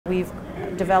We've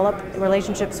developed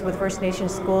relationships with First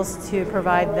Nations schools to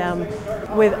provide them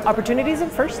with opportunities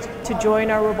at first to join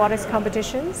our robotics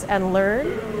competitions and learn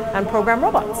and program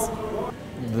robots.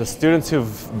 The students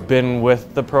who've been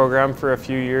with the program for a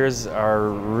few years are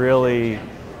really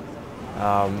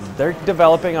they're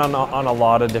developing on a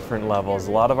lot of different levels.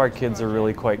 A lot of our kids are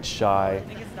really quite shy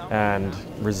and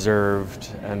reserved,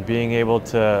 and being able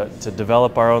to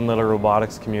develop our own little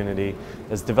robotics community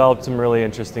has developed some really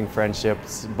interesting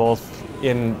friendships, both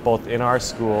in our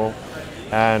school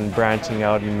and branching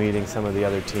out and meeting some of the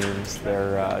other teams.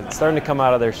 They're starting to come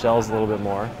out of their shells a little bit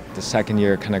more. The second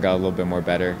year kind of got a little bit more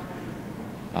better.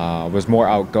 Was more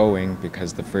outgoing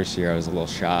because the first year I was a little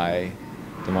shy,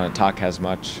 didn't want to talk as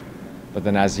much. But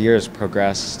then as years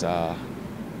progressed, kind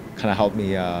of helped me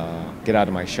get out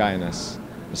of my shyness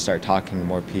and start talking to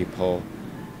more people,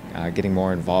 getting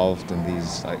more involved in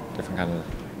these different kind of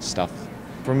stuff.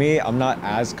 For me, I'm not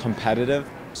as competitive,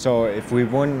 so if we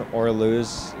win or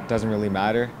lose, it doesn't really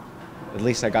matter. At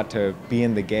least I got to be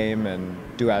in the game and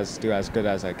do as good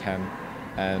as I can,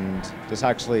 and this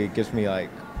actually gives me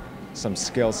some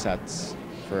skill sets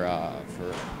for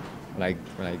when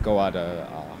I go out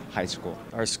of high school.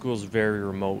 Our school's very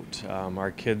remote.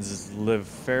 Our kids live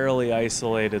fairly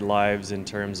isolated lives in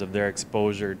terms of their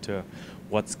exposure to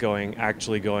what's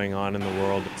actually going on in the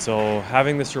world. So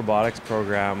having this robotics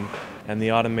program and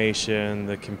the automation,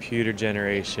 the computer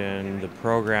generation, the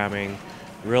programming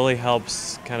really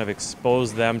helps kind of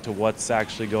expose them to what's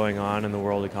actually going on in the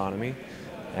world economy,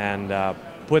 and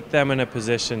put them in a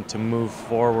position to move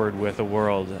forward with the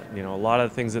world. You know, a lot of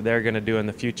the things that they're going to do in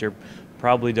the future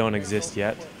probably don't exist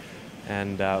yet,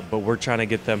 and but we're trying to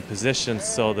get them positioned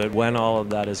so that when all of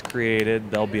that is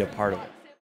created, they'll be a part of it.